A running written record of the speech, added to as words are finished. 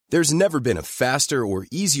There's never been a faster or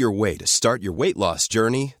easier way to start your weight loss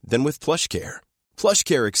journey than with PlushCare.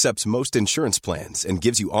 PlushCare accepts most insurance plans and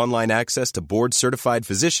gives you online access to board-certified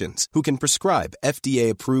physicians who can prescribe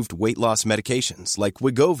FDA-approved weight loss medications like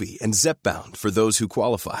Wegovy and Zepbound for those who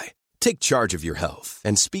qualify. Take charge of your health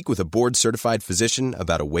and speak with a board-certified physician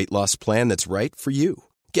about a weight loss plan that's right for you.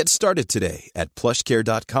 Get started today at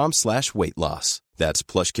plushcare.com/weightloss. That's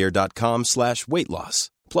plushcare.com/weightloss.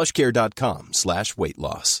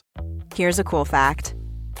 plushcare.com/weightloss. Here's a cool fact.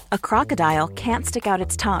 A crocodile can't stick out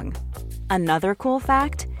its tongue. Another cool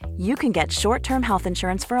fact, you can get short-term health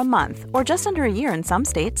insurance for a month or just under a year in some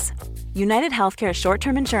states. United Healthcare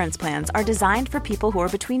short-term insurance plans are designed for people who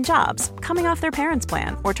are between jobs, coming off their parents'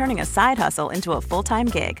 plan, or turning a side hustle into a full-time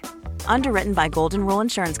gig. Underwritten by Golden Rule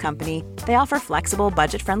Insurance Company, they offer flexible,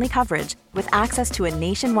 budget-friendly coverage with access to a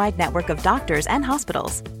nationwide network of doctors and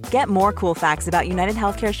hospitals. Get more cool facts about United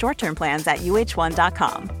Healthcare short-term plans at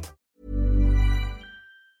uh1.com.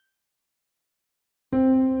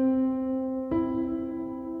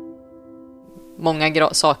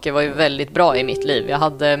 Många saker var ju väldigt bra i mitt liv. Jag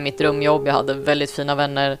hade mitt drömjobb, jag hade väldigt fina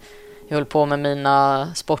vänner. Jag höll på med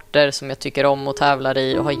mina sporter som jag tycker om och tävlar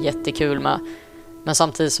i och har jättekul med. Men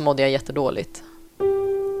samtidigt så mådde jag jättedåligt.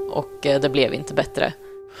 Och det blev inte bättre.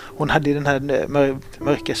 Hon hade ju den här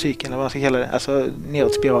mörka cykeln, eller vad man ska kalla det, alltså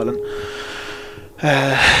nedåtspiralen.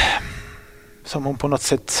 Som hon på något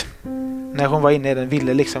sätt, när hon var inne i den,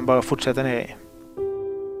 ville liksom bara fortsätta ner i.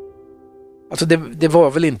 Alltså det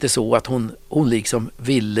var väl inte så att hon liksom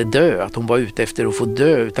ville dö, att hon var ute efter att få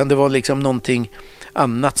dö, utan det var liksom någonting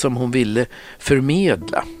annat som hon ville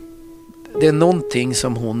förmedla. Det är någonting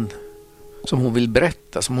som hon vill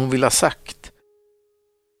berätta, som hon vill ha sagt.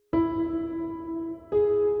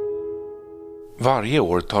 Varje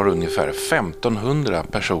år tar ungefär 1500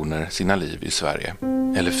 personer sina liv i Sverige,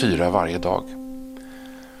 eller 4 varje dag.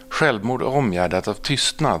 Självmord är omgärdat av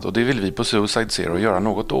tystnad och det vill vi på Suicide Zero göra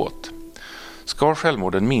något åt. Ska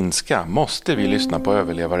självmorden minska måste vi lyssna på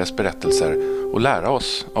överlevares berättelser och lära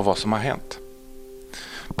oss av vad som har hänt.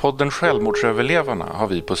 Podden Självmordsöverlevarna har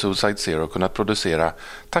vi på Suicide Zero kunnat producera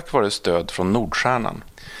tack vare stöd från Nordstjärnan.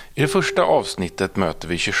 I det första avsnittet möter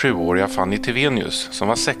vi 27-åriga Fanny Tivenius som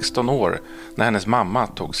var 16 år när hennes mamma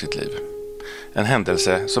tog sitt liv. En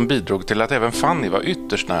händelse som bidrog till att även Fanny var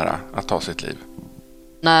ytterst nära att ta sitt liv.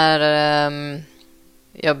 När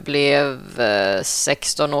jag blev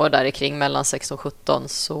 16 år där kring mellan 16 och 17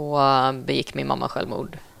 så begick min mamma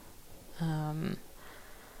självmord.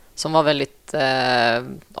 Som var väldigt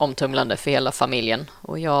omtumlande för hela familjen.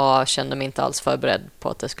 Och jag kände mig inte alls förberedd på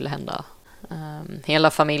att det skulle hända.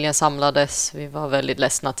 Hela familjen samlades. Vi var väldigt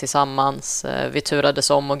ledsna tillsammans. Vi turades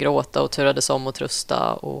om att gråta och turades om att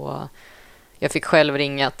trösta. Och jag fick själv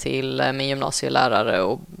ringa till min gymnasielärare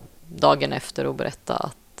och dagen efter och berätta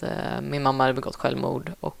att min mamma hade begått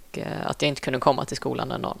självmord och att jag inte kunde komma till skolan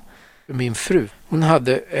den dagen. Min fru, hon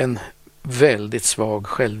hade en väldigt svag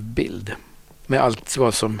självbild med allt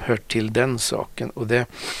vad som hör till den saken. Och det,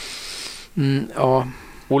 ja.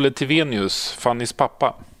 Olle Tivenius, Fannys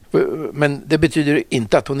pappa. Men det betyder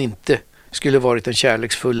inte att hon inte skulle varit en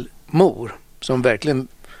kärleksfull mor som verkligen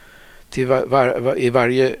i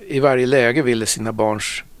varje läge ville sina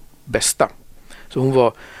barns bästa.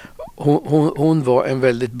 Så hon var en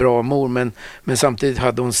väldigt bra mor, men samtidigt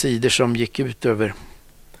hade hon sidor som gick ut över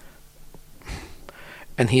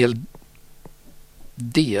en hel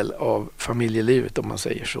del av familjelivet, om man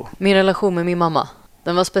säger så. Min relation med min mamma,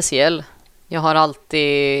 den var speciell. Jag har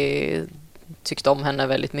alltid tyckt om henne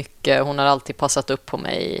väldigt mycket. Hon har alltid passat upp på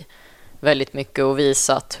mig väldigt mycket och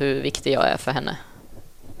visat hur viktig jag är för henne.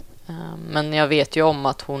 Men jag vet ju om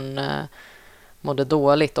att hon mådde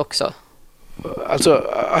dåligt också. Alltså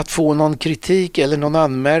att få någon kritik eller någon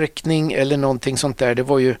anmärkning eller någonting sånt där, det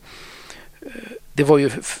var ju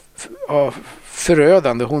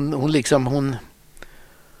förödande.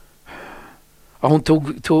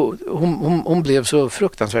 Hon blev så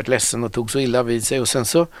fruktansvärt ledsen och tog så illa vid sig, och sen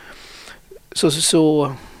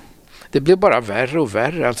så det blev bara värre och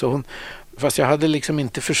värre. Alltså fast jag hade liksom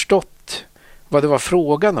inte förstått vad det var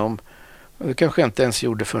frågan om. Det kanske jag inte ens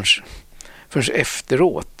gjorde förrän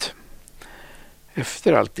efteråt.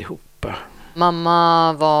 Efter alltihopa.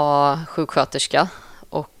 Mamma var sjuksköterska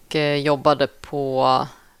och jobbade på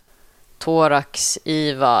Thorax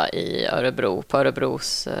IVA i Örebro, på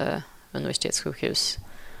Örebros universitetssjukhus.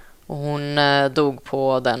 Och hon dog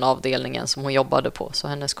på den avdelningen som hon jobbade på, så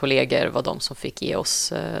hennes kollegor var de som fick ge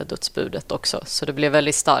oss dödsbudet också. Så det blev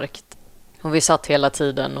väldigt starkt. Och vi satt hela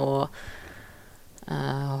tiden och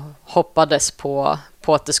hoppades på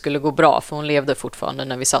att det skulle gå bra, för hon levde fortfarande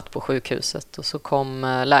när vi satt på sjukhuset. Och så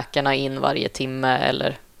kom läkarna in varje timme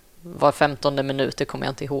eller var 15:e minut, det kommer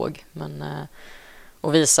jag inte ihåg. Men,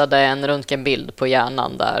 och visade en röntgenbild på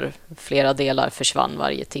hjärnan där flera delar försvann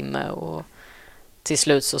varje timme. Och till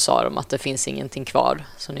slut så sa de att det finns ingenting kvar,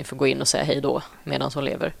 så ni får gå in och säga hej då medan hon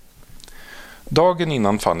lever. Dagen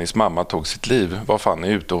innan Fannys mamma tog sitt liv var Fanny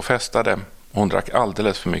ute och festade. Hon drack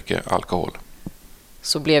alldeles för mycket alkohol.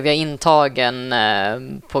 Så blev jag intagen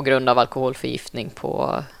på grund av alkoholförgiftning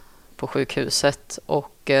på sjukhuset.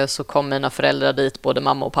 Och så kom mina föräldrar dit, både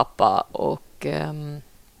mamma och pappa. Och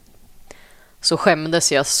så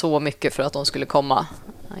skämdes jag så mycket för att de skulle komma.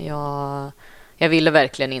 Jag ville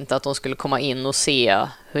verkligen inte att de skulle komma in och se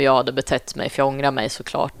hur jag hade betett mig. För jag ångrar mig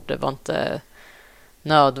såklart. Det var inte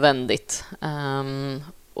nödvändigt.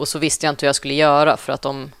 Och så visste jag inte hur jag skulle göra för att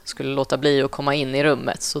de skulle låta bli att komma in i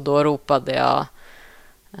rummet. Så då ropade jag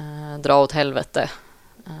dra åt helvete.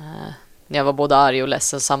 Jag var både arg och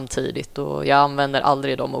ledsen samtidigt. Och jag använder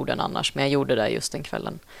aldrig de orden annars. Men jag gjorde det just den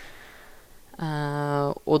kvällen.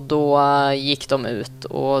 Och då gick de ut.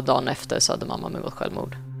 Och dagen efter så hade mamma begått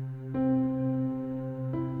självmord.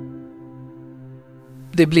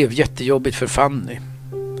 Det blev jättejobbigt för Fanny.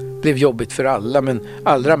 Det blev jobbigt för alla, men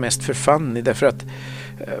allra mest för Fanny. Därför att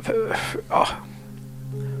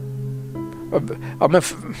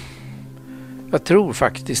jag tror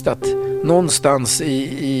faktiskt att någonstans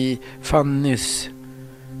i Fannys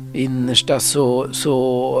innersta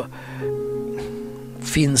så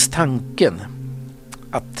finns tanken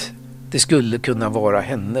att det skulle kunna vara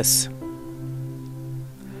hennes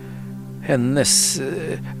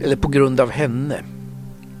eller på grund av henne.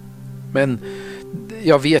 Men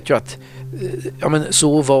jag vet ju att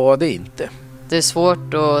så var det inte. Det är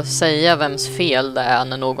svårt att säga vems fel det är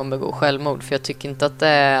när någon begår självmord. För jag tycker inte att det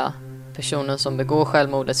är personen som begår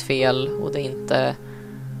självmordets fel. Och det är inte...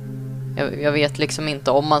 Jag vet liksom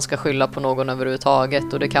inte om man ska skylla på någon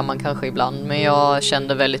överhuvudtaget. Och det kan man kanske ibland. Men jag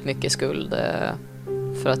kände väldigt mycket skuld.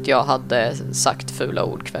 För att jag hade sagt fula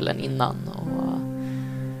ord kvällen innan. Och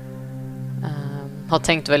har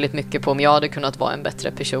tänkt väldigt mycket på om jag hade kunnat vara en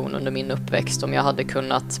bättre person under min uppväxt. Om jag hade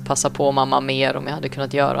kunnat passa på mamma mer. Om jag hade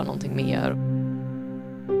kunnat göra någonting mer.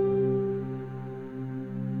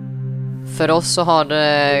 För oss så har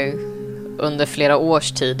det under flera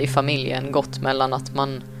års tid i familjen gått mellan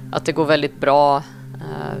att det går väldigt bra.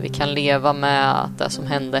 Vi kan leva med att det som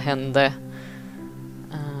hände.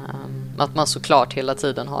 Att man såklart hela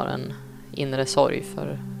tiden har en inre sorg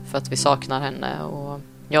för att vi saknar henne. Och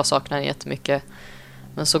jag saknar henne jättemycket.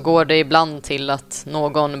 Men så går det ibland till att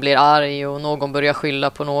någon blir arg och någon börjar skylla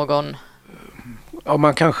på någon. Ja,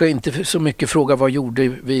 man kanske inte så mycket frågar vad gjorde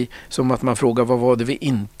vi som att man frågar vad var det vi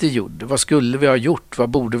inte gjorde. Vad skulle vi ha gjort? Vad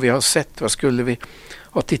borde vi ha sett? Vad skulle vi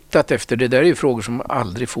ha tittat efter? Det där är ju frågor som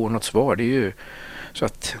aldrig får något svar. Det är ju så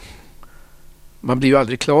att man blir ju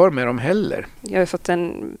aldrig klar med dem heller. Jag har fått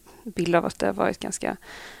en bild av att det har varit ganska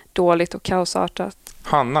dåligt och kaosartat.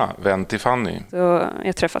 Hanna, vän till Fanny. Så jag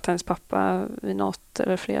har träffat hennes pappa vid något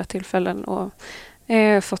eller flera tillfällen och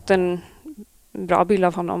fått en bra bild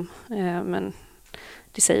av honom. Men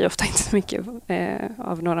det säger ofta inte så mycket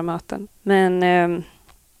av några möten. Men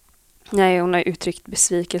nej, hon har uttryckt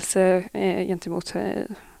besvikelse gentemot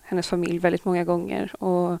hennes familj väldigt många gånger.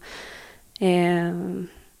 Och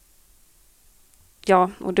ja,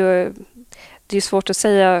 och det är svårt att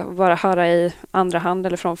säga, bara höra i andra hand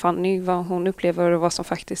eller från Fanny vad hon upplever och vad som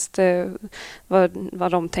faktiskt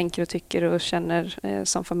vad de tänker och tycker och känner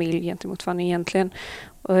som familj gentemot Fanny egentligen.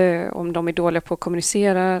 Om de är dåliga på att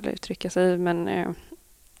kommunicera eller uttrycka sig, men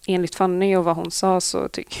enligt Fanny och vad hon sa så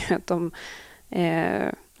tycker jag att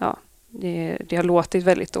det har låtit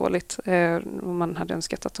väldigt dåligt och man hade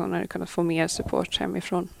önskat att hon hade kunnat få mer support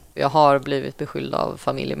hemifrån. Jag har blivit beskylld av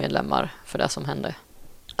familjemedlemmar för det som hände.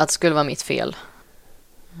 Att det skulle vara mitt fel.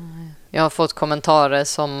 Jag har fått kommentarer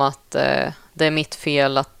som att det är mitt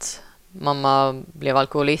fel att mamma blev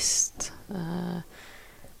alkoholist.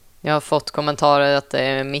 Jag har fått kommentarer att det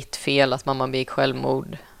är mitt fel att mamma begick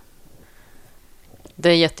självmord. Det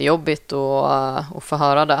är jättejobbigt att få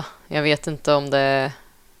höra det. Jag vet inte om det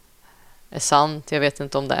är sant. Jag vet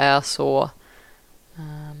inte om det är så.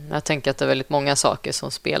 Jag tänker att det är väldigt många saker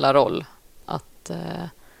som spelar roll. Att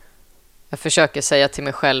jag försöker säga till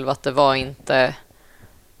mig själv att det var inte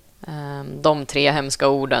de 3 hemska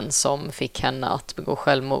orden som fick henne att begå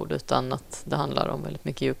självmord, utan att det handlar om väldigt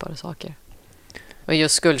mycket djupare saker. Och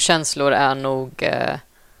just skuldkänslor är nog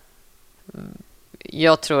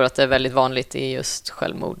jag tror att det är väldigt vanligt i just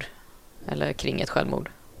självmord eller kring ett självmord.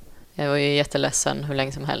 Jag var ju jätteledsen hur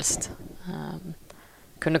länge som helst.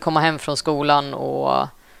 Kunde komma hem från skolan och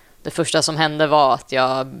det första som hände var att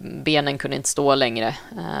benen kunde inte stå längre.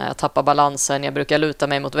 Jag tappade balansen, jag brukar luta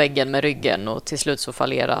mig mot väggen med ryggen och till slut så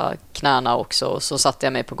fallerade knäna också. Och så satte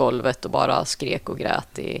jag mig på golvet och bara skrek och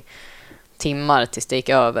grät i timmar tills det gick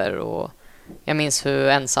över. Och jag minns hur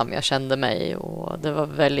ensam jag kände mig och det var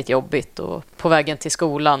väldigt jobbigt. Och på vägen till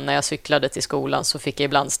skolan, när jag cyklade till skolan, så fick jag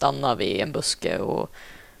ibland stanna vid en buske och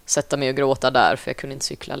sätta mig och gråta där, för jag kunde inte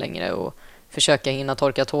cykla längre, och försöka hinna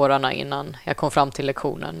torka tårarna innan jag kom fram till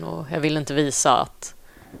lektionen. Och jag ville inte visa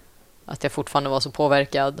att jag fortfarande var så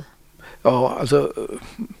påverkad. Ja, alltså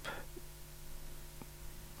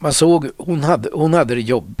man såg, hon hade det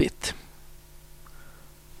jobbigt.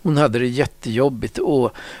 Hon hade det jättejobbigt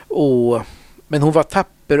men hon var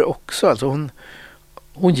tapper också. Alltså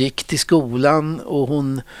hon gick till skolan och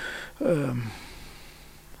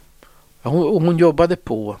hon jobbade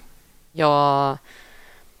på. Jag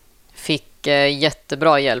fick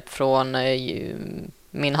jättebra hjälp från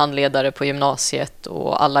min handledare på gymnasiet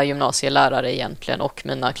och alla gymnasielärare egentligen och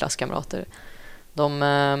mina klasskamrater.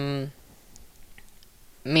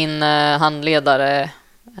 Min handledare,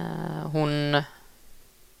 hon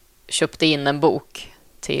köpte in en bok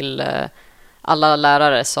till alla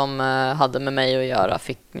lärare som hade med mig att göra.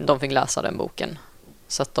 De fick läsa den boken.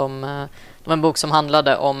 Så att det var en bok som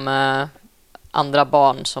handlade om andra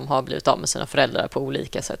barn som har blivit av med sina föräldrar på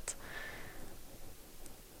olika sätt.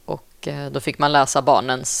 Och då fick man läsa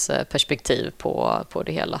barnens perspektiv på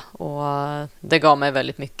det hela. Och det gav mig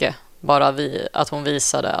väldigt mycket. Bara att hon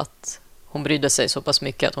visade att hon brydde sig så pass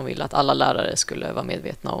mycket att hon ville att alla lärare skulle vara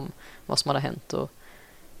medvetna om vad som hade hänt och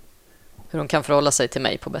hur de kan förhålla sig till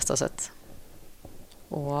mig på bästa sätt.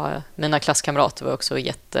 Och mina klasskamrater var också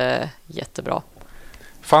jättebra.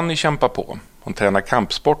 Fanny kämpar på. Hon tränar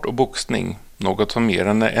kampsport och boxning, något som ger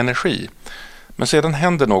henne energi. Men sedan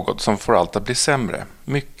händer något som får allt att bli sämre.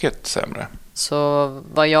 Mycket sämre. Så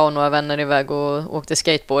var jag och några vänner iväg och åkte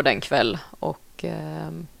skateboard en kväll.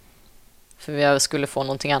 För vi skulle få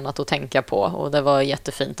någonting annat att tänka på. Och det var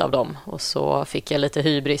jättefint av dem. Och så fick jag lite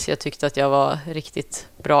hybris. Jag tyckte att jag var riktigt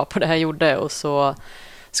bra på det här jag gjorde. Och så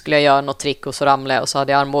skulle jag göra något trick och så ramlade jag. Och så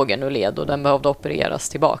hade jag armbågen ur led och den behövde opereras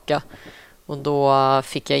tillbaka. Och då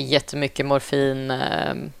fick jag jättemycket morfin.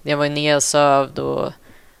 Jag var nedsövd och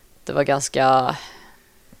det var ganska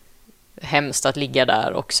hemskt att ligga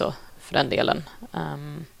där också för den delen.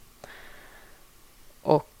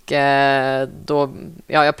 Då,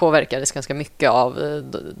 jag påverkades ganska mycket av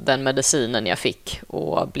den medicinen jag fick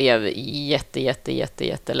och blev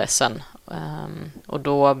jätteledsen. Och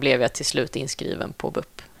då blev jag till slut inskriven på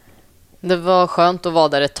BUP. Det var skönt att vara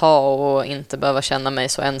där ett tag och inte behöva känna mig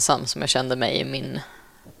så ensam som jag kände mig i min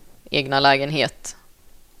egna lägenhet.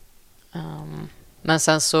 Men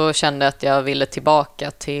sen så kände jag att jag ville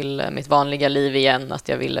tillbaka till mitt vanliga liv igen. Att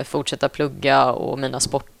jag ville fortsätta plugga och mina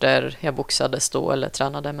sporter. Jag boxades då eller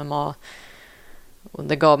tränade MMA. Och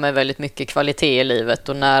det gav mig väldigt mycket kvalitet i livet.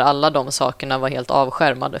 Och när alla de sakerna var helt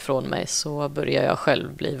avskärmade från mig så började jag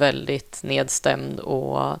själv bli väldigt nedstämd.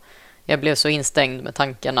 Och jag blev så instängd med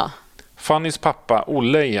tankarna. Fannys pappa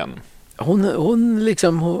Olle igen.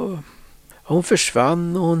 Hon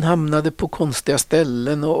försvann och hon hamnade på konstiga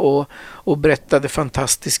ställen och berättade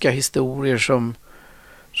fantastiska historier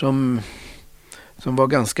som var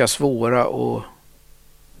ganska svåra att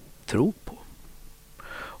tro på.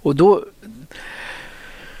 Och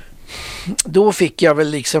då fick jag väl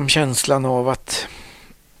liksom känslan av att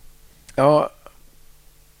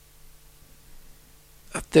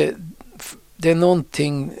det är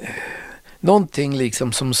någonting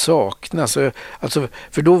liksom som saknas. Alltså,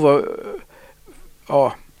 för då var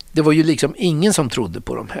det var ju liksom ingen som trodde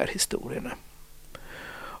på de här historierna.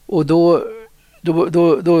 Och då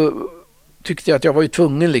tyckte jag att jag var ju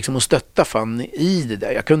tvungen liksom att stötta Fanny i det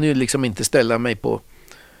där. Jag kunde ju liksom inte ställa mig på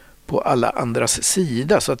alla andras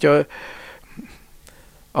sida. Så att jag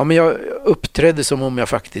uppträdde som om jag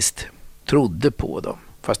faktiskt trodde på dem.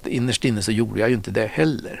 Fast innerst inne så gjorde jag ju inte det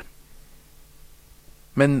heller.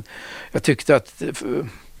 Men jag tyckte att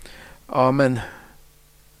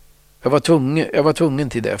jag var tvungen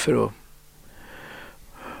till det för att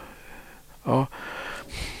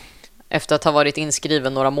Efter att ha varit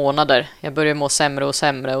inskriven några månader. Jag började må sämre och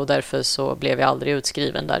sämre och därför så blev jag aldrig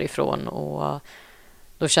utskriven därifrån. Och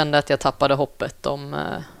då kände jag att jag tappade hoppet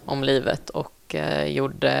om livet och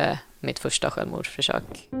gjorde mitt första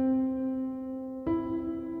självmordsförsök.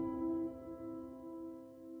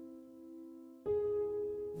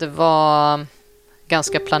 Det var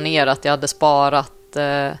ganska planerat. Jag hade sparat.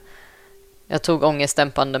 Jag tog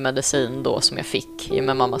ångestdämpande medicin då som jag fick i och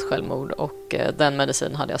med mammas självmord. Och den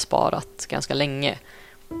medicin hade jag sparat ganska länge.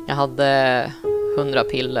 Jag hade 100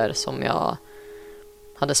 piller som jag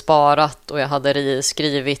hade sparat och jag hade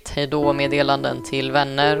skrivit hejdå-meddelanden till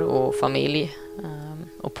vänner och familj.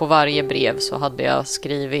 Och på varje brev så hade jag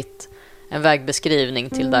skrivit en vägbeskrivning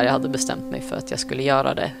till där jag hade bestämt mig för att jag skulle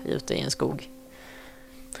göra det ute i en skog.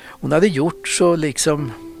 Hon hade gjort så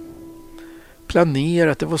liksom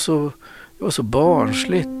planerat, det var så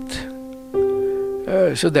barnsligt.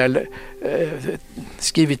 Så där,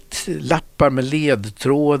 skrivit lappar med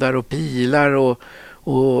ledtrådar och pilar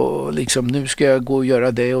och liksom nu ska jag gå och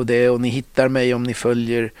göra det och ni hittar mig om ni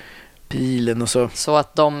följer pilen och så. Så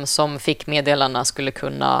att de som fick meddelarna skulle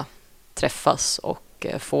kunna träffas och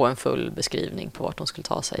få en full beskrivning på vart de skulle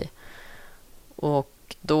ta sig.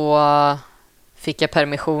 Och då fick jag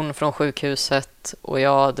permission från sjukhuset och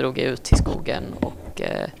jag drog ut till skogen och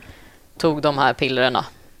tog de här pillerna.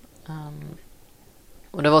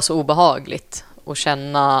 Och det var så obehagligt att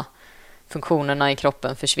känna funktionerna i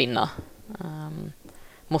kroppen försvinna.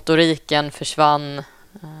 Motoriken försvann.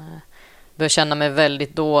 Började känna mig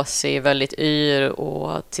väldigt dåsig, väldigt yr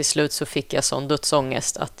och till slut så fick jag sån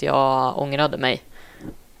dödsångest att jag ångrade mig.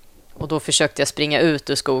 Och då försökte jag springa ut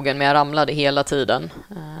ur skogen men jag ramlade hela tiden.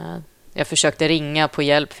 Jag försökte ringa på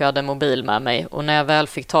hjälp för jag hade mobil med mig och när jag väl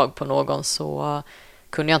fick tag på någon så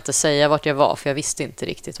kunde jag inte säga vart jag var för jag visste inte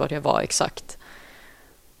riktigt vart jag var exakt.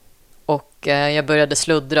 Och jag började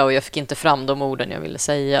sluddra och jag fick inte fram de orden jag ville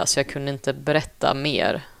säga så jag kunde inte berätta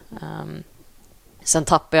mer. Sen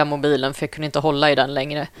tappade jag mobilen för jag kunde inte hålla i den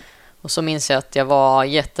längre. Och så minns jag att jag var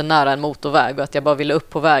jättenära en motorväg och att jag bara ville upp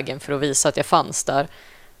på vägen för att visa att jag fanns där.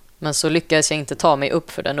 Men så lyckades jag inte ta mig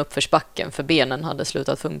upp för den uppförsbacken för benen hade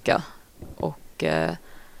slutat funka. Och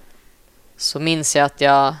så minns jag att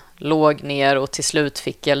jag låg ner och till slut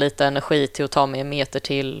fick jag lite energi till att ta mig 1 meter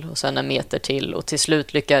till och sen 1 meter till. Och till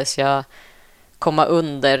slut lyckades jag komma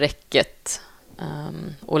under räcket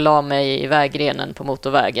och la mig i vägrenen på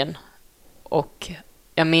motorvägen. Och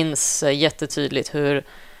jag minns jättetydligt hur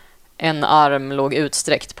en arm låg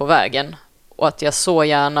utsträckt på vägen och att jag så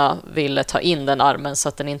gärna ville ta in den armen så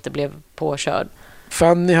att den inte blev påkörd.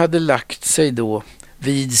 Fanny hade lagt sig då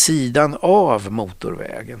vid sidan av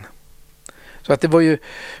motorvägen. Så att det var ju...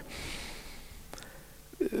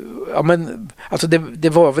 Ja, men, alltså det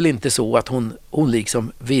var väl inte så att hon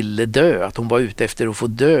liksom ville dö, att hon var ute efter att få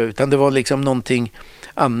dö, utan det var liksom någonting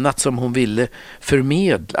annat som hon ville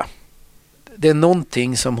förmedla. Det är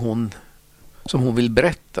någonting som hon vill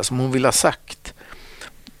berätta, som hon vill ha sagt.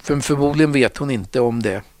 Förmodligen vet hon inte om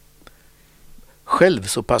det själv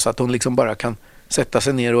så pass att hon liksom bara kan sätta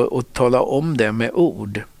sig ner och tala om det med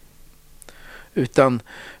ord. Utan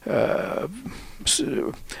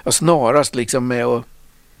snarast liksom med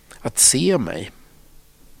att se mig.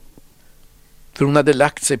 För hon hade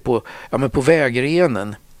lagt sig på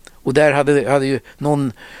vägrenen. Och där hade ju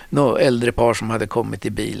någon äldre par som hade kommit i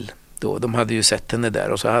bil. Då. De hade ju sett henne där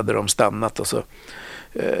och så hade de stannat och så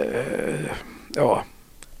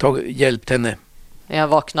hjälpt henne. Jag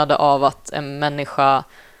vaknade av att en människa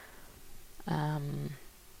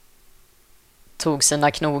tog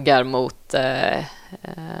sina knogar mot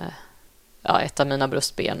ett av mina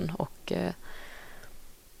bröstben och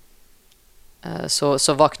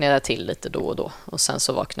så vaknade jag till lite då och då och sen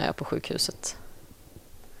så vaknade jag på sjukhuset.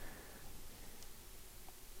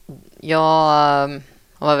 Jag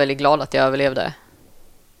var väldigt glad att jag överlevde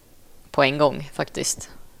på en gång faktiskt.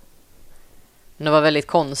 Men det var väldigt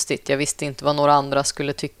konstigt. Jag visste inte vad några andra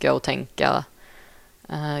skulle tycka och tänka.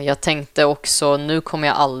 Jag tänkte också, nu kommer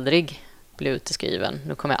jag aldrig bli utskriven.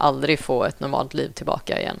 Nu kommer jag aldrig få ett normalt liv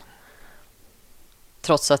tillbaka igen.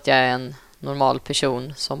 Trots att jag är en normal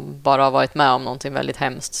person som bara har varit med om någonting väldigt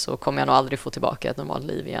hemskt så kommer jag nog aldrig få tillbaka ett normalt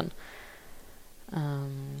liv igen.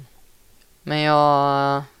 Men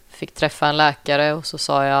jag fick träffa en läkare och så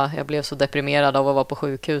sa jag blev så deprimerad av att vara på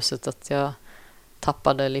sjukhuset att jag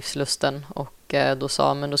tappade livslusten och då sa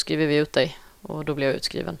han, men då skriver vi ut dig och då blev jag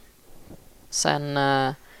utskriven. Sen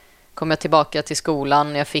kom jag tillbaka till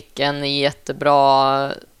skolan. Jag fick en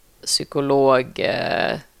jättebra psykolog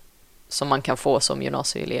som man kan få som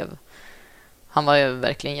gymnasieelev. Han var ju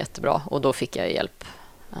verkligen jättebra och då fick jag hjälp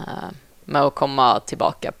med att komma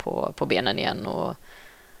tillbaka på benen igen. Och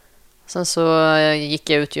sen så gick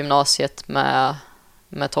jag ut gymnasiet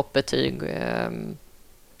med toppbetyg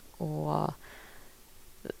och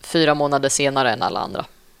 4 månader senare än alla andra.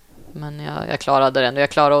 Men jag klarade den och jag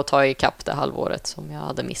klarade att ta ikapp det halvåret som jag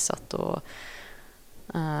hade missat och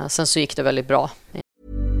sen så gick det väldigt bra.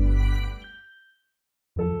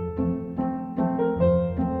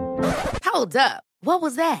 Hold up. What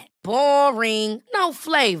was that? Boring. No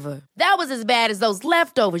flavor. That was as bad as those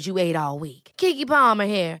leftovers you ate all week. Keke Palmer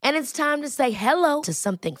here, and it's time to say hello to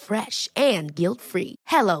something fresh and guilt-free.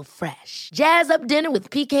 Hello Fresh. Jazz up dinner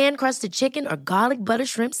with pecan-crusted chicken or garlic butter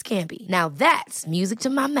shrimp scampi. Now that's music to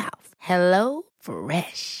my mouth. Hello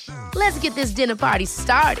Fresh. Let's get this dinner party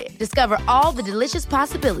started. Discover all the delicious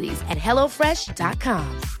possibilities at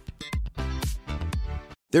hellofresh.com.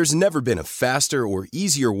 There's never been a faster or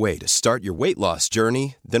easier way to start your weight loss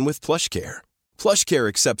journey than with PlushCare. PlushCare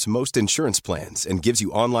accepts most insurance plans and gives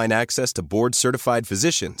you online access to board-certified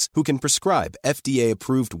physicians who can prescribe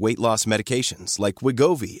FDA-approved weight loss medications like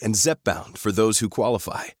Wegovy and Zepbound for those who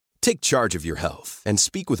qualify. Take charge of your health and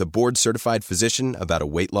speak with a board-certified physician about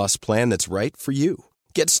a weight loss plan that's right for you.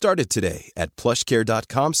 Get started today at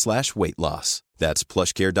plushcare.com/weightloss. That's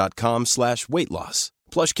plushcare.com/weightloss.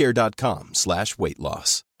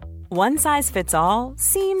 plushcare.com/weightloss. One size fits all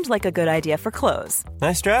seemed like a good idea for clothes.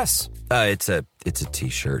 Nice dress. It's a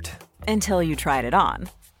t-shirt. Until you tried it on.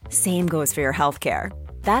 Same goes for your healthcare.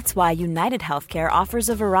 That's why United Healthcare offers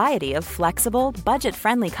a variety of flexible,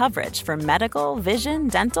 budget-friendly coverage for medical, vision,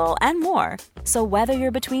 dental, and more. So whether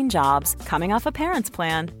you're between jobs, coming off a parent's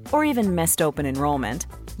plan, or even missed open enrollment,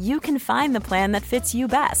 you can find the plan that fits you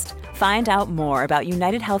best. Find out more about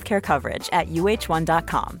United Healthcare coverage at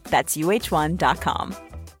uh1.com. That's uh1.com.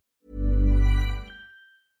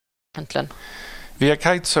 Äntligen. Via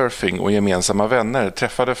kitesurfing och gemensamma vänner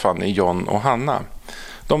träffade Fanny John och Hanna.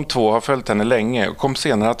 De två har följt henne länge och kom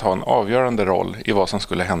senare att ha en avgörande roll i vad som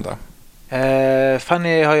skulle hända.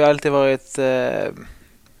 Fanny har ju alltid varit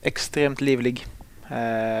extremt livlig.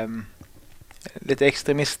 Lite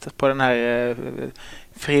extremist på den här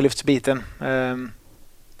friluftsbiten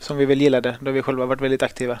som vi väl gillade då vi själva varit väldigt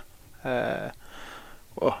aktiva.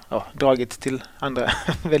 Och dragit till andra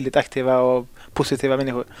väldigt aktiva och positiva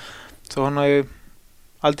människor. Så hon har ju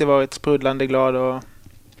alltid varit sprudlande glad och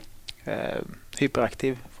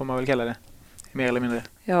hyperaktiv får man väl kalla det, mer eller mindre.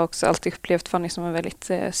 Jag har också alltid upplevt Fanny som en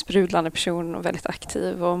väldigt sprudlande person och väldigt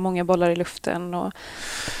aktiv och många bollar i luften. Och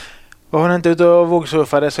var hon inte ute och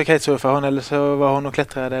vågsurfade så kitesurfade hon, eller så var hon och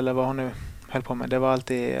klättrade eller vad hon nu höll på med. Det var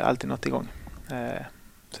alltid något igång.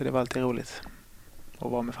 Så det var alltid roligt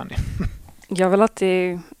att vara med Fanny. Jag har väl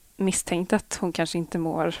alltid misstänkt att hon kanske inte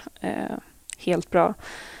mår helt bra.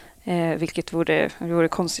 Vilket vore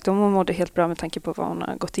konstigt om hon mådde helt bra med tanke på vad hon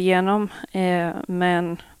har gått igenom.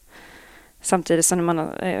 Men samtidigt som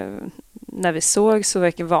när vi såg så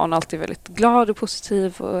var hon alltid väldigt glad och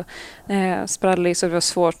positiv och sprallig, så det var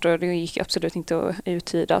svårt och det gick absolut inte att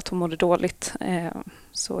uttyda att hon mådde dåligt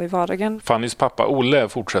så i vardagen. Fannys pappa Olle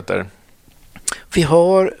fortsätter. Vi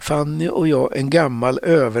har, Fanny och jag, en gammal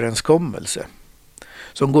överenskommelse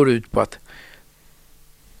som går ut på att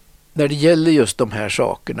när det gäller just de här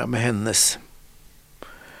sakerna med hennes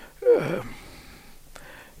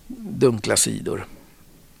dunkla sidor,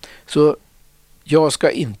 så jag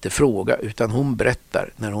ska inte fråga utan hon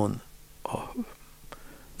berättar när hon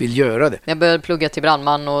vill göra det. Jag började plugga till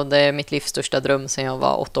brandman och det är mitt livs största dröm sedan jag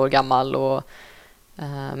var 8 år gammal och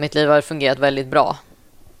mitt liv har fungerat väldigt bra.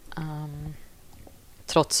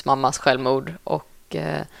 Trots mammas självmord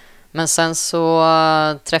men sen så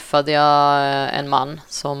träffade jag en man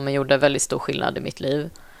som gjorde väldigt stor skillnad i mitt liv.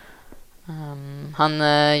 Han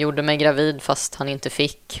gjorde mig gravid fast han inte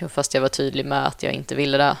fick och fast jag var tydlig med att jag inte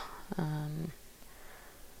ville det.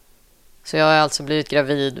 Så jag har alltså blivit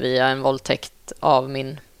gravid via en våldtäkt av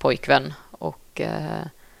min pojkvän och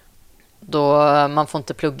då man får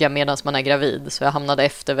inte plugga medan man är gravid, så jag hamnade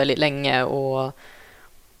efter väldigt länge och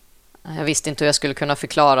jag visste inte hur jag skulle kunna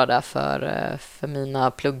förklara det för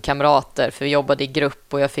mina pluggkamrater, för vi jobbade i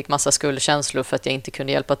grupp och jag fick massa skuldkänslor för att jag inte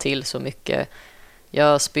kunde hjälpa till så mycket.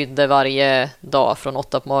 Jag spydde varje dag från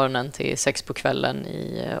 8 på morgonen till 6 på kvällen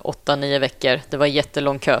i 8-9 veckor. Det var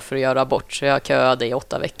jättelång kö för att göra abort, så jag köade i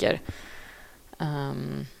 8 veckor.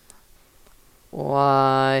 Och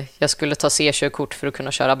jag skulle ta C-körkort för att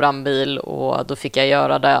kunna köra brandbil och då fick jag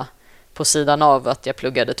göra det på sidan av att jag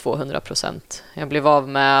pluggade 200%. Jag blev av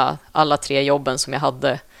med alla 3 jobben som jag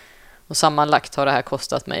hade och sammanlagt har det här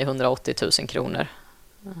kostat mig 180 000 kronor.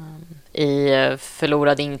 I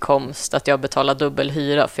förlorad inkomst, att jag betalade dubbel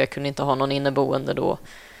hyra för jag kunde inte ha någon inneboende då.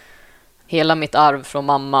 Hela mitt arv från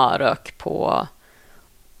mamma rök på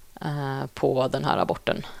den här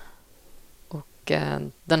aborten. Och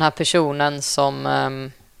den här personen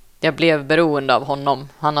som jag blev beroende av honom,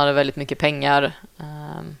 han hade väldigt mycket pengar.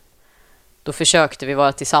 Då försökte vi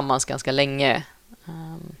vara tillsammans ganska länge.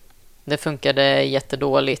 Det funkade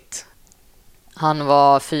jättedåligt. Han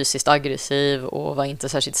var fysiskt aggressiv och var inte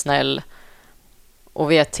särskilt snäll.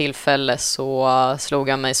 Och vid ett tillfälle så slog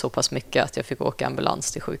han mig så pass mycket att jag fick åka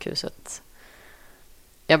ambulans till sjukhuset.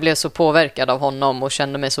 Jag blev så påverkad av honom och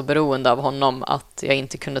kände mig så beroende av honom att jag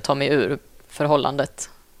inte kunde ta mig ur förhållandet.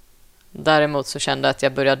 Däremot så kände jag att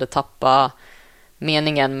jag började tappa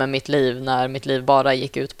meningen med mitt liv när mitt liv bara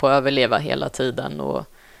gick ut på att överleva hela tiden. Och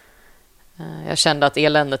jag kände att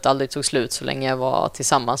eländet aldrig tog slut så länge jag var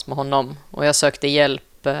tillsammans med honom. Och jag sökte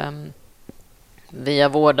hjälp via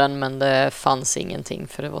vården, men det fanns ingenting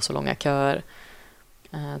för det var så långa köer.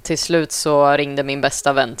 Till slut så ringde min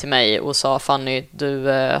bästa vän till mig och sa: Fanny, du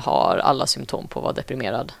har alla symptom på att vara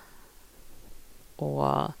deprimerad. Och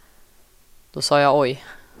då sa jag: oj,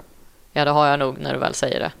 ja det har jag nog när du väl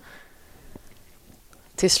säger det.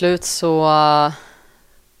 Till slut så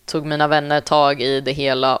tog mina vänner tag i det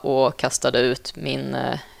hela och kastade ut min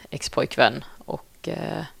ex-pojkvän. Och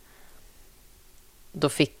då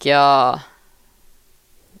fick jag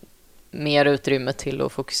mer utrymme till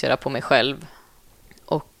att fokusera på mig själv.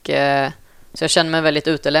 Och så jag kände mig väldigt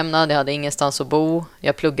utelämnad. Jag hade ingenstans att bo.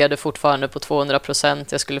 Jag pluggade fortfarande på 200%.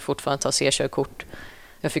 Jag skulle fortfarande ta C-körkort.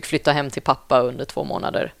 Jag fick flytta hem till pappa under 2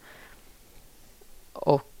 månader.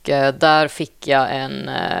 Och där fick jag en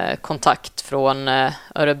kontakt från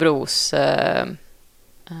Örebros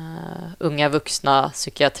unga vuxna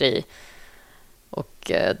psykiatri.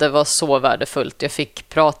 Och det var så värdefullt. Jag fick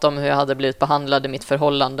prata om hur jag hade blivit behandlad i mitt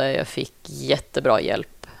förhållande. Jag fick jättebra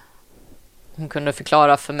hjälp. Hon kunde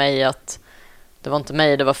förklara för mig att det var inte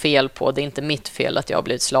mig det var fel på. Det är inte mitt fel att jag har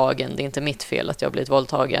blivit slagen. Det är inte mitt fel att jag har blivit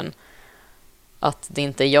våldtagen. Att det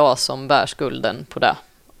inte är jag som bär skulden på det.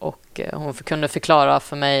 Och hon kunde förklara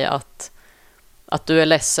för mig att du är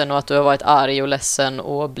ledsen och att du har varit arg och ledsen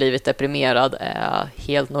och blivit deprimerad är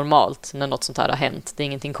helt normalt när något sånt här har hänt. Det är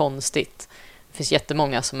ingenting konstigt. Det finns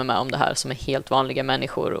jättemånga som är med om det här som är helt vanliga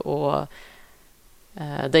människor, och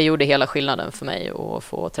det gjorde hela skillnaden för mig att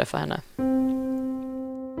få träffa henne.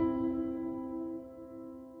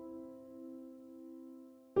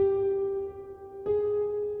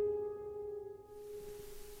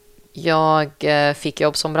 Jag fick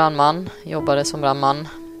jobb som brandman, jobbade som brandman.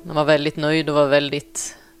 Jag var väldigt nöjd och var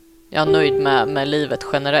väldigt nöjd med livet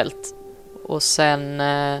generellt. Och sen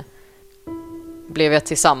blev jag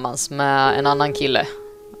tillsammans med en annan kille.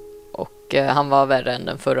 Och han var värre än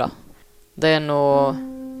den förra. Det är nog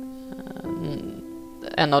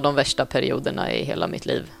en av de värsta perioderna i hela mitt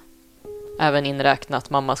liv. Även inräknat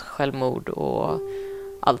mammas självmord och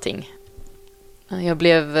allting. Jag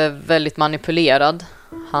blev väldigt manipulerad.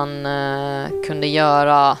 Han kunde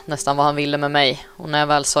göra nästan vad han ville med mig. Och när jag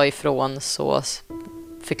väl sa ifrån så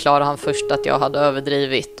förklarade han först att jag hade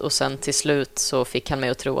överdrivit. Och sen till slut så fick han mig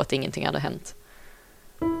att tro att ingenting hade hänt.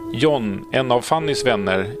 John, en av Fannys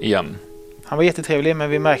vänner igen. Han var jättetrevlig, men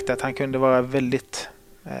vi märkte att han kunde vara väldigt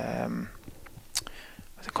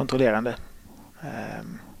kontrollerande.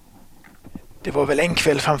 Det var väl en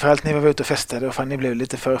kväll framförallt när vi var ute och festade och Fanny blev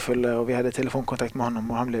lite för och vi hade telefonkontakt med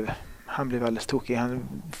honom och han blev alldeles tokig.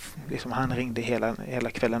 Han ringde hela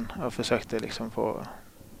kvällen och försökte liksom få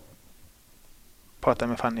prata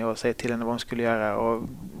med Fanny och säga till henne vad hon skulle göra, och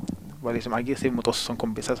var liksom aggressiv mot oss som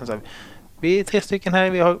kompisar som sa: vi är 3 stycken här,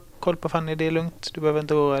 vi har koll på Fanny, det är lugnt, du behöver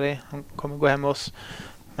inte oroa dig, hon kommer gå hem med oss.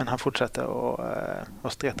 Men han fortsatte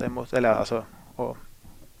och streta emot, och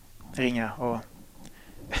ringa, och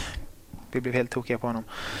vi blev helt tokiga på honom.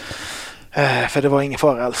 För det var ingen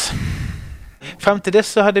fara alls. Fram till dess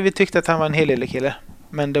så hade vi tyckt att han var en hel kille.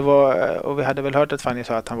 Men det var, och vi hade väl hört att Fanny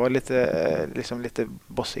sa att han var lite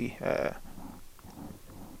bossig.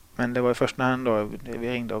 Men det var först när vi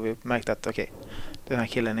ringde och vi märkte att okej, den här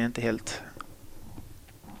killen är inte helt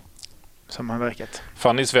som han verkat.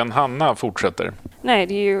 Fannys vän Hanna fortsätter. Nej,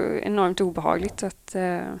 det är ju enormt obehagligt att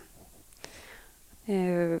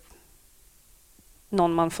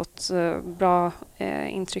någon man fått bra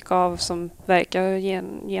intryck av som verkar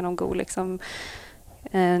genomgå liksom,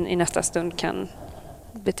 i nästa stund kan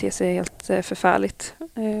bete sig helt förfärligt.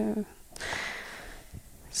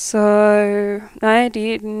 Så nej,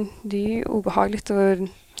 det är obehagligt och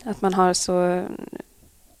att man har så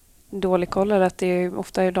dålig koll, att det är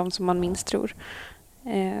ofta är de som man minst tror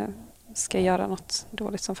ska göra något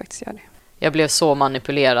dåligt som faktiskt gör det. Jag blev så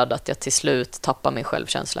manipulerad att jag till slut tappade min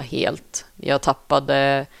självkänsla helt. Jag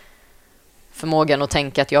tappade förmågan att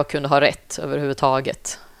tänka att jag kunde ha rätt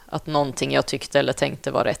överhuvudtaget. Att någonting jag tyckte eller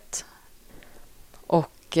tänkte var rätt.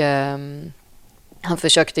 Och han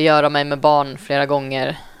försökte göra mig med barn flera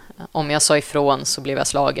gånger. Om jag sa ifrån så blev jag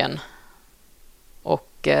slagen.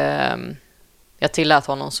 Och jag tillät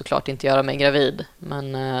honom såklart inte göra mig gravid.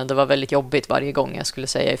 Men det var väldigt jobbigt varje gång jag skulle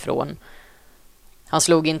säga ifrån. Han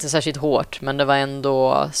slog inte särskilt hårt, men det var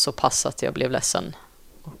ändå så pass att jag blev ledsen.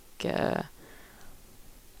 Och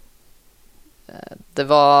det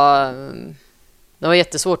var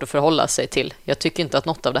jättesvårt att förhålla sig till. Jag tycker inte att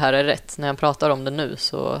något av det här är rätt. När jag pratar om det nu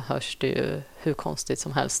så hörs det ju hur konstigt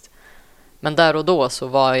som helst. Men där och då så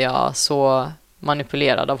var jag så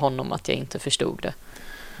manipulerad av honom att jag inte förstod det.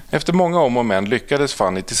 Efter många om och men lyckades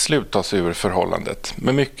Fanny till slut ta sig ur förhållandet.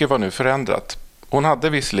 Men mycket var nu förändrat. Hon hade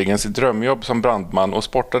visserligen sitt drömjobb som brandman och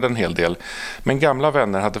sportade en hel del. Men gamla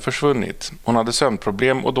vänner hade försvunnit. Hon hade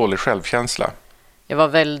sömnproblem och dålig självkänsla. Jag var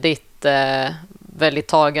väldigt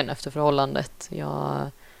tagen efter förhållandet.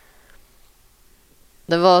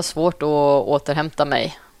 Det var svårt att återhämta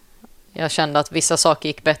mig. Jag kände att vissa saker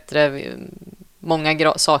gick bättre.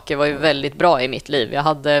 Många saker var ju väldigt bra i mitt liv. Jag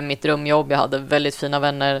hade mitt drömjobb, jag hade väldigt fina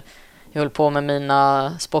vänner. Jag höll på med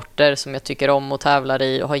mina sporter som jag tycker om och tävlar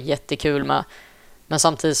i och har jättekul med. Men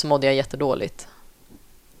samtidigt så mådde jag jättedåligt.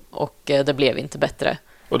 Och det blev inte bättre.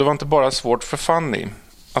 Och det var inte bara svårt för Fanny.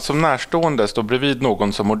 Att som närstående stå bredvid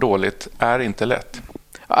någon som mår dåligt är inte lätt.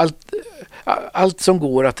 Allt som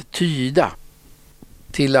går att tyda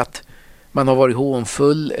till att man har varit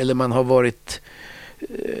hånfull eller man har varit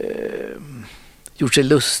gjort sig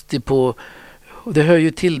lustig på, och det hör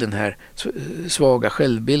ju till den här svaga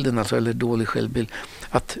självbilden, alltså, eller dålig självbild,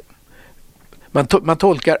 att man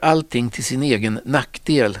tolkar allting till sin egen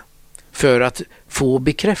nackdel för att få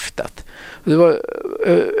bekräftat. Det var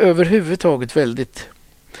överhuvudtaget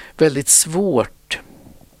väldigt svårt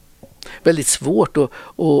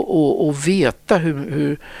att veta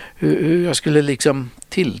hur jag skulle liksom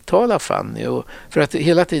tilltala Fanny, och för att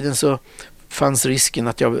hela tiden så fanns risken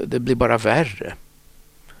att det blir bara värre.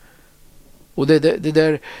 Och det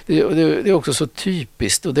är också så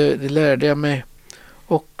typiskt, och det lärde jag mig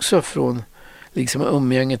också från liksom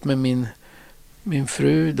umgänget med min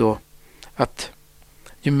fru då, att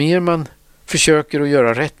ju mer man försöker att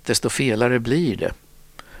göra rätt, desto felare blir det.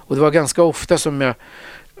 Och det var ganska ofta som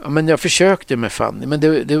jag försökte med Fanny, men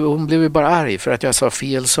hon blev ju bara arg för att jag sa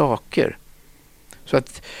fel saker. Så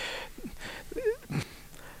att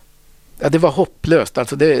det var hopplöst.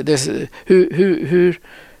 Alltså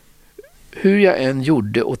hur jag än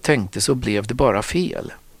gjorde och tänkte så blev det bara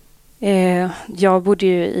fel. Jag bodde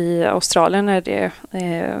ju i Australien när det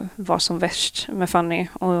var som värst med Fanny,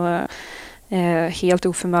 och helt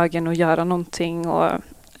oförmögen att göra någonting, och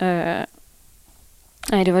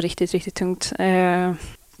det var riktigt, riktigt tungt.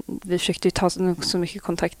 Vi försökte ju ta så mycket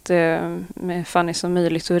kontakt med Fanny som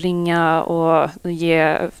möjligt och ringa och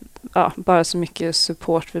ge bara så mycket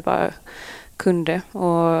support vi bara kunde,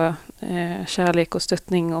 och kärlek och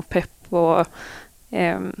stöttning och pepp och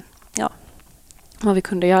vad vi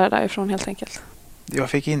kunde göra därifrån helt enkelt. Jag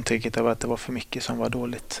fick intrycket av att det var för mycket som var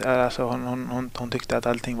dåligt. Alltså hon tyckte att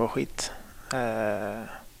allting var skit.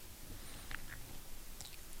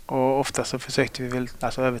 Och ofta så försökte vi väl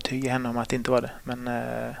övertyga henne om att det inte var det. Men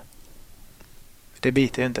det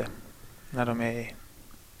biter ju inte när de är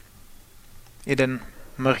i den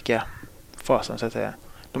mörka fasen, så att säga.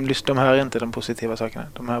 De hör inte de positiva sakerna.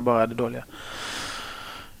 De hör bara det dåliga.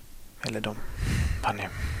 Eller Fanny.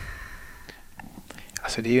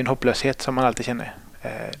 Alltså det är ju en hopplöshet som man alltid känner.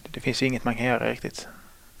 Det finns ju inget man kan göra riktigt.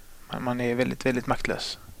 Man är väldigt, väldigt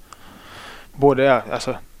maktlös. Både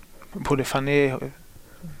Fanny,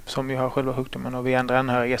 som ju har själva sjukdomen, och vi andra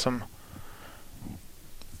anhöriga som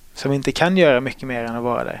inte kan göra mycket mer än att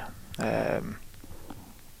vara där.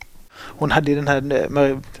 Hon hade den här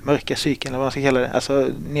mörka cykeln, eller vad man ska kalla det, alltså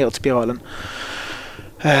nedåtspiralen.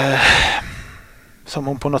 Som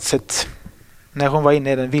hon på något sätt, när hon var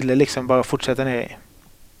inne i den, ville liksom bara fortsätta ner i.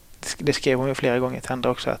 Det skrev hon ju flera gånger till andra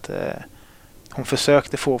också, att hon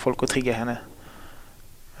försökte få folk att trigga henne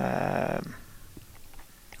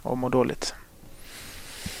och må dåligt.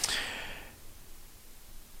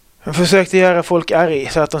 Hon försökte göra folk arg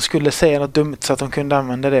så att de skulle säga något dumt, så att de kunde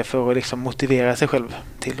använda det för att liksom motivera sig själv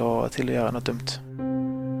till att göra något dumt.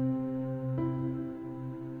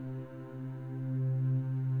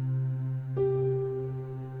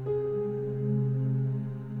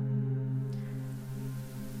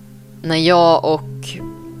 När jag och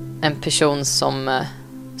en person som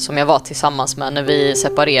jag var tillsammans med, när vi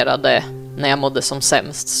separerade, när jag mådde som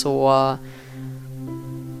sämst, så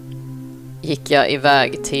gick jag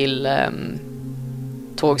iväg till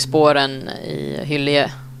tågspåren i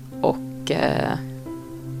Hyllie och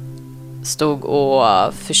stod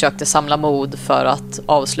och försökte samla mod för att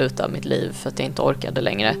avsluta mitt liv, för att jag inte orkade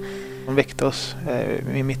längre. Hon väckte oss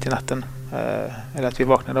mitt i natten, eller att vi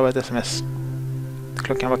vaknade av ett sms.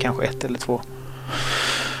 Klockan var kanske 1 eller 2.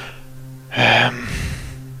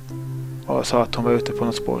 Och sa att hon var ute på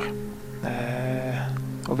något spår.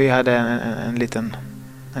 Och vi hade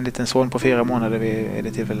en liten son på 4 månader vid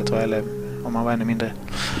det tillfället, tror jag, eller om han var ännu mindre.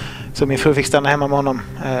 Så min fru fick stanna hemma med honom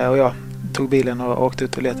och jag tog bilen och åkte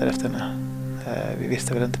ut och letade efter henne. Vi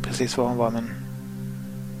visste väl inte precis var hon var, men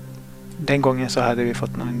den gången så hade vi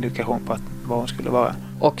fått någon indikation på var hon skulle vara.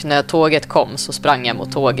 Och när tåget kom så sprang jag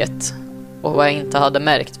mot tåget. Och vad jag inte hade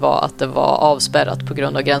märkt var att det var avspärrat på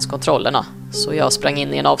grund av gränskontrollerna. Så jag sprang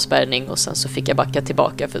in i en avspärrning och sen så fick jag backa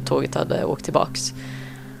tillbaka för tåget hade åkt tillbaks.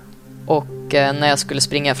 Och när jag skulle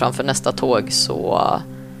springa framför nästa tåg så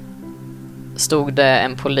stod det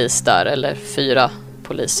en polis där, eller 4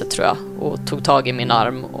 poliser tror jag, och tog tag i min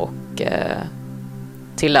arm och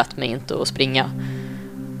tillät mig inte att springa.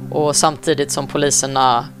 Och samtidigt som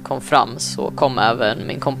poliserna kom fram så kom även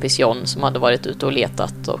min kompis John som hade varit ute och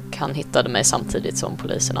letat, och han hittade mig samtidigt som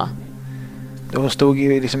poliserna. Hon stod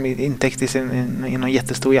ju liksom intäckt i någon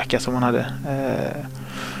jättestor jacka som hon hade.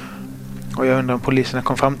 Och jag undrar om poliserna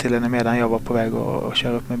kom fram till henne medan jag var på väg att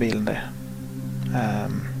köra upp med bilen där.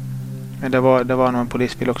 Men det var nog en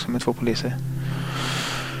polisbil också med 2 poliser.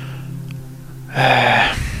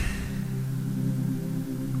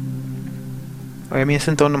 Och jag minns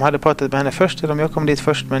inte om de hade pratat med henne först eller om jag kom dit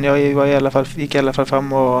först, men jag gick i alla fall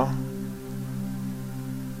fram och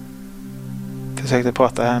försökte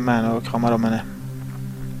prata med henne och krama om henne.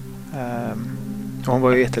 Och hon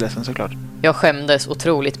var ju jätteledsen såklart. Jag skämdes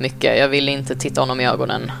otroligt mycket. Jag ville inte titta honom i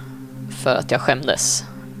ögonen för att jag skämdes.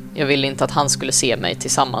 Jag ville inte att han skulle se mig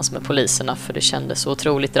tillsammans med poliserna, för det kändes så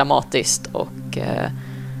otroligt dramatiskt, och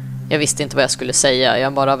jag visste inte vad jag skulle säga.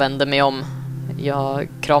 Jag bara vände mig om. Jag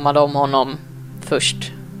kramade om honom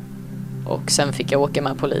först och sen fick jag åka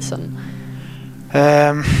med polisen.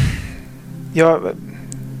 Jag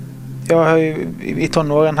har ju i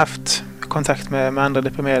tonåren haft kontakt med andra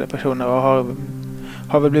deprimerade personer och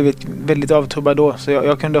har väl blivit väldigt avtrubbad då, så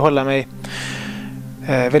jag kunde hålla mig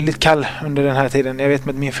väldigt kall under den här tiden. Jag vet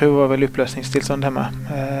att min fru var väl upplösningstillstånd hemma.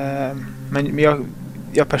 Men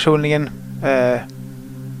jag personligen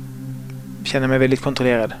känner mig väldigt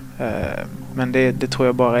kontrollerad. Men det tror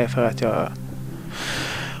jag bara är för att jag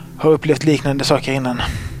har upplevt liknande saker innan.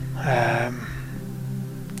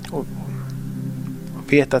 Och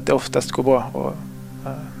vet att det oftast går bra.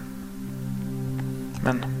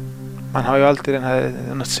 Men man har ju alltid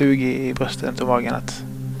något sug i bröstet och magen att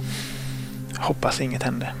hoppas inget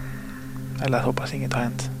händer. Eller att hoppas inget har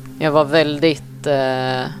hänt. Jag var väldigt...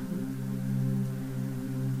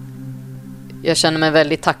 jag känner mig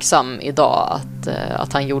väldigt tacksam idag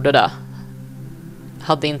att han gjorde det.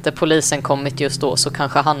 Hade inte polisen kommit just då så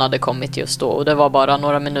kanske han hade kommit just då. Och det var bara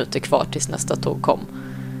några minuter kvar tills nästa tåg kom.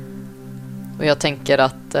 Och jag tänker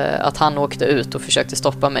att han åkte ut och försökte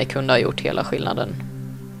stoppa mig kunde ha gjort hela skillnaden.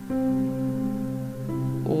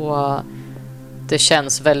 Och det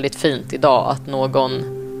känns väldigt fint idag att någon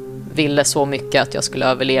ville så mycket att jag skulle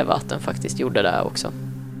överleva, att den faktiskt gjorde det också.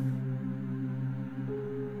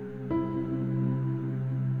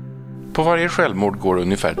 På varje självmord går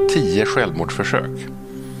ungefär 10 självmordsförsök.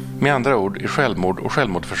 Med andra ord är självmord och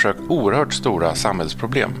självmordsförsök oerhört stora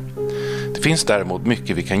samhällsproblem. Det finns däremot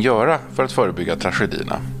mycket vi kan göra för att förebygga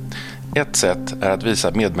tragedierna. Ett sätt är att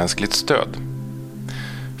visa medmänskligt stöd.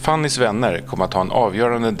 Fannys vänner kommer att ha en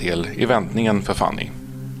avgörande del i väntningen för Fanny.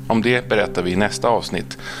 Om det berättar vi i nästa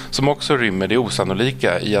avsnitt, som också rymmer det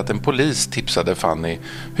osannolika i att en polis tipsade Fanny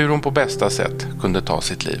hur hon på bästa sätt kunde ta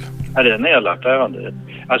sitt liv. Ja, det är nedlagt ärende.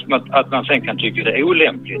 Att man sen kan tycka det är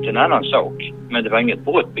olämpligt, en annan sak. Men det var inget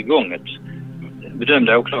brott begånget,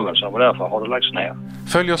 bedömde åklagaren som, och därför har det lagts ner.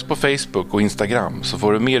 Följ oss på Facebook och Instagram så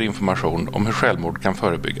får du mer information om hur självmord kan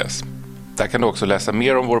förebyggas. Där kan du också läsa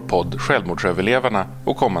mer om vår podd Självmordsöverlevarna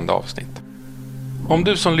och kommande avsnitt. Om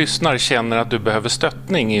du som lyssnar känner att du behöver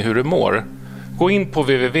stöttning i hur du mår, gå in på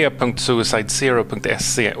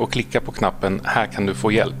www.suicidezero.se och klicka på knappen Här kan du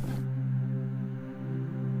få hjälp.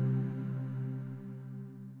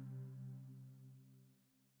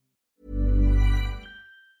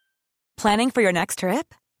 Planning for your next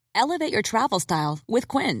trip? Elevate your travel style with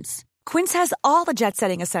Quince. Quince has all the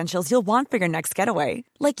jet-setting essentials you'll want for your next getaway,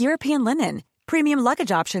 like European linen, premium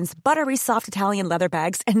luggage options, buttery soft Italian leather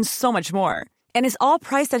bags, and so much more. And is all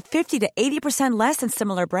priced at 50 to 80% less than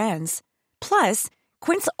similar brands. Plus,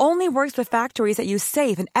 Quince only works with factories that use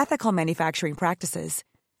safe and ethical manufacturing practices.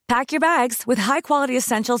 Pack your bags with high-quality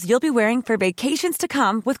essentials you'll be wearing for vacations to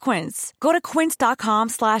come with Quince. Go to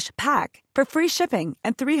quince.com/pack for free shipping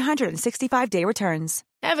and 365-day returns.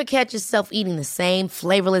 Ever catch yourself eating the same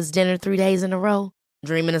flavorless dinner 3 days in a row?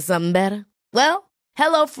 Dreaming of something better? Well,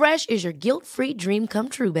 HelloFresh is your guilt-free dream come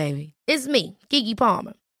true, baby. It's me, Keke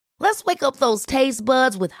Palmer. Let's wake up those taste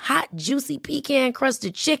buds with hot, juicy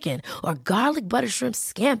pecan-crusted chicken or garlic butter shrimp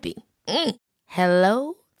scampi.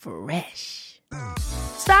 Hello Fresh.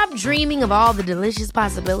 Stop dreaming of all the delicious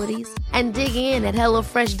possibilities and dig in at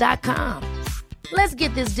HelloFresh.com. Let's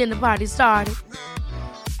get this dinner party started.